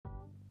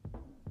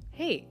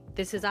Hey,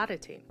 this is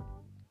Aditi.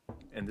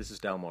 And this is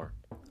Dalmar.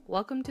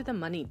 Welcome to the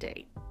Money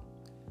Date.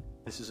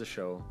 This is a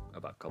show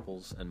about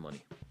couples and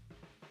money.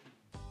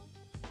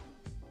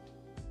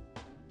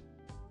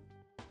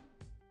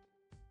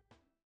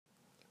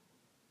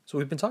 So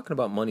we've been talking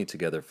about money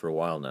together for a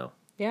while now.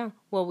 Yeah,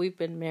 well, we've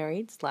been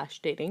married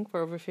 / dating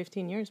for over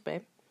 15 years,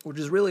 babe. Which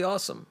is really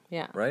awesome.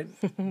 Yeah. Right?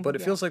 But it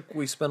Yeah. feels like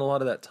we spent a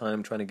lot of that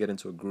time trying to get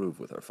into a groove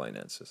with our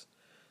finances.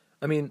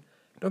 I mean,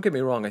 don't get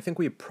me wrong, I think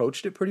we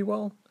approached it pretty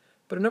well,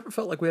 but it never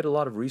felt like we had a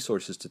lot of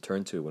resources to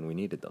turn to when we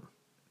needed them.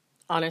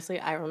 Honestly,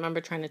 I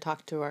remember trying to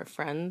talk to our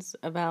friends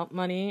about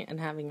money and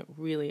having a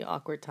really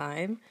awkward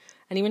time,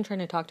 and even trying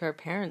to talk to our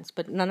parents,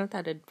 but none of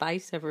that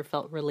advice ever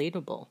felt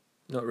relatable.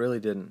 No, it really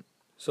didn't.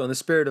 So in the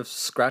spirit of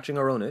scratching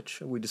our own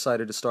itch, we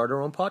decided to start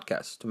our own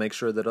podcast to make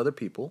sure that other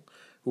people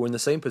who were in the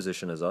same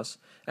position as us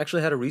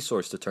actually had a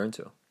resource to turn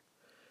to.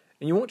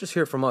 And you won't just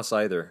hear from us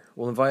either.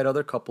 We'll invite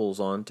other couples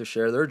on to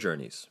share their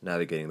journeys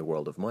navigating the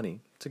world of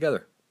money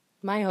together.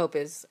 My hope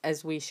is,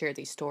 as we share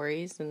these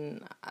stories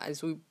and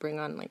as we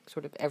bring on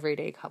sort of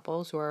everyday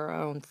couples who are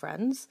our own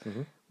friends,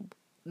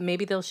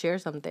 maybe they'll share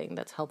something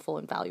that's helpful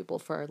and valuable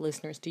for our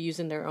listeners to use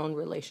in their own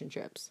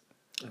relationships.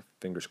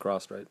 Fingers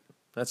crossed, right?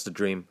 That's the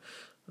dream.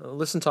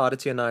 Listen to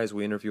Aditi and I as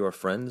we interview our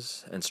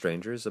friends and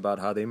strangers about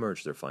how they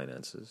manage their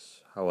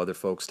finances, how other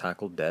folks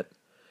tackle debt,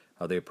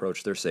 how they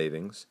approach their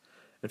savings,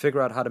 and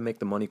figure out how to make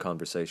the money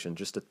conversation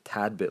just a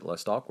tad bit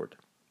less awkward.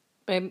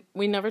 Babe,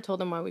 we never told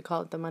them why we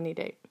call it the Money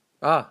Date.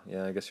 Yeah,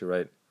 I guess you're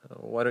right.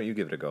 Why don't you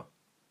give it a go?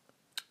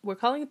 We're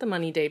calling it the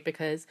Money Date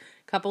because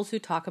couples who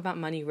talk about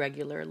money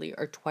regularly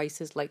are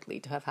twice as likely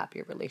to have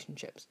happier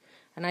relationships.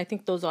 And I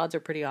think those odds are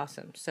pretty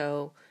awesome.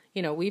 So,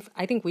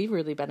 I think we've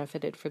really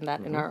benefited from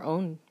that in our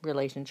own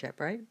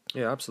relationship, right?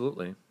 Yeah,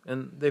 absolutely.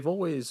 And they've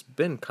always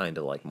been kind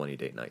of like money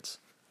date nights.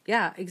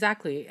 Yeah,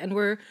 exactly. And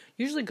we're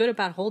usually good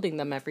about holding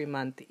them every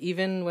month,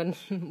 even when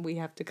we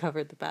have to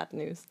cover the bad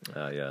news.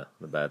 Yeah,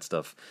 the bad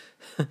stuff.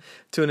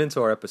 Tune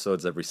into our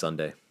episodes every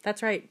Sunday.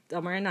 That's right.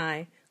 Delmar and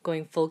I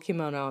going full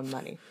kimono on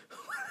money.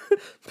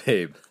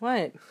 Babe.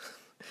 What?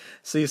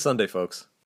 See you Sunday, folks.